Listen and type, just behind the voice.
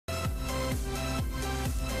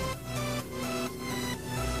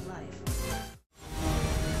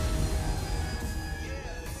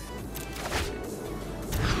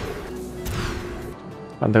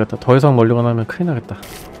안되겠다. 더 이상 멀리 가면 큰일 나겠다.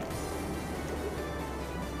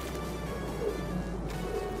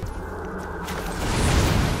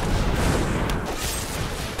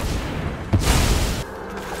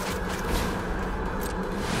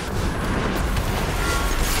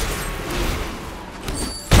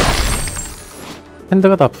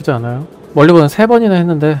 핸드가 나쁘지 않아요. 멀리보는 3번이나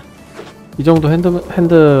했는데 이 정도 핸드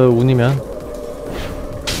운이면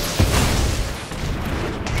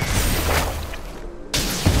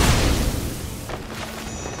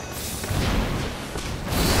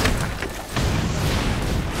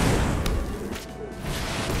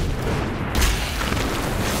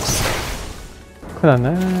큰일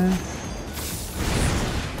났네.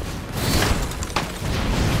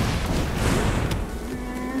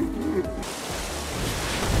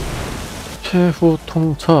 최후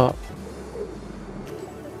통첩.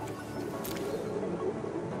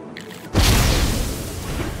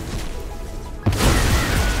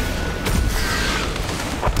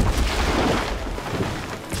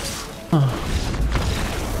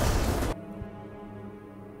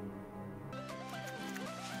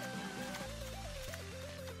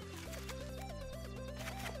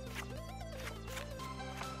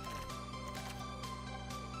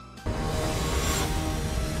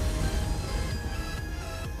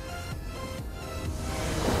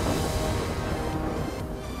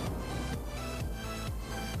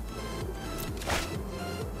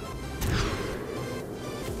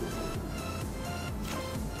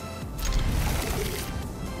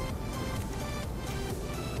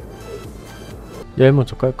 얘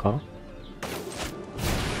먼저 깔까?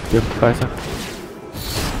 얘부터 깔자.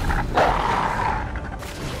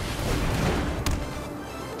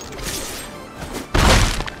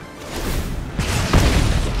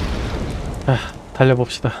 자,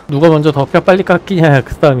 달려봅시다. 누가 먼저 더 뼈 빨리 깎이냐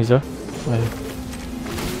그 싸움이죠. 네.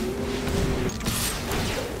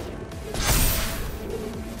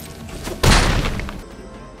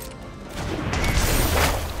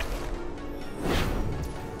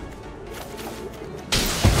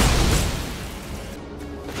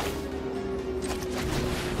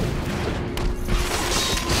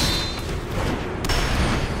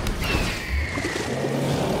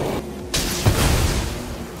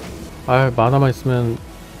 아, 만화만 있으면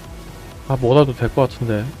뭐라도 될 것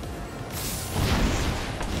같은데.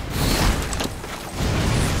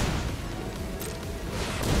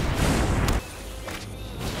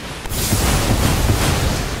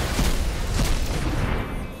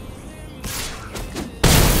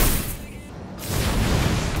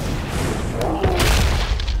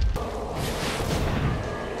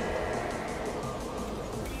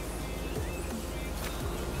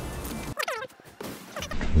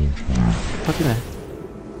 터지네.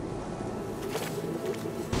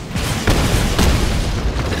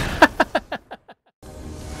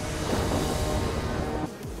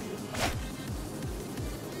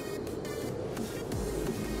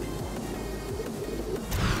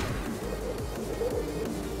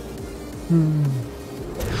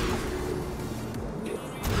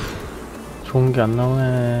 좋은 게 안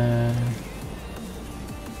나오네.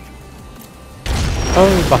 아우,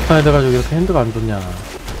 막판에 돼가지고 이렇게 핸드가 안 좋냐.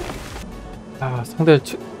 아, 상대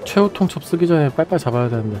최후 통첩 쓰기 전에 빨빨 잡아야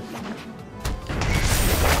되는데.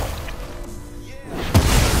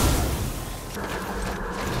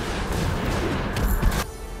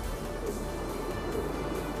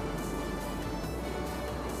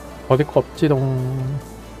 어디 거 없지롱.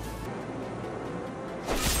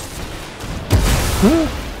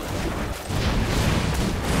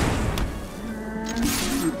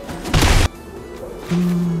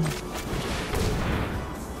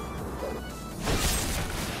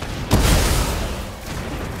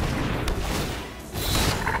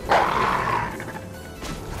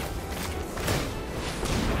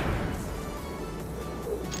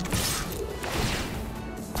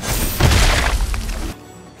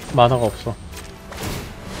 만화가 없어.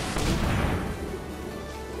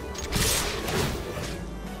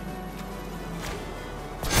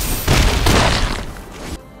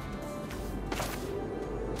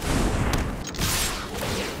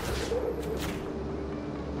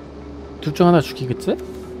 둘 중 하나 죽이겠지?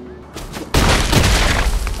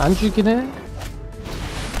 안 죽이네?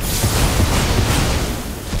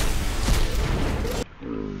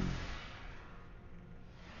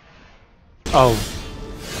 아우,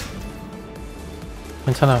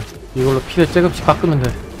 괜찮아. 이걸로 피를 조금씩 깎으면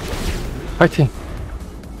돼. 파이팅!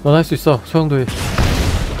 넌 할 수 있어, 소용도일.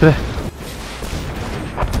 그래.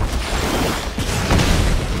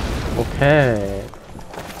 오케이.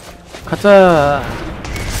 가자.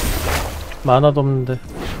 만화도 없는데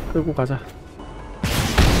끌고 가자.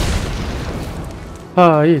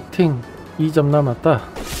 파이팅! 2점 남았다.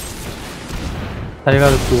 다리가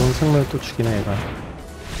좋은 생명을 또 죽이네 얘가.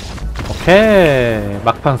 오케이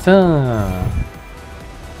막판 승.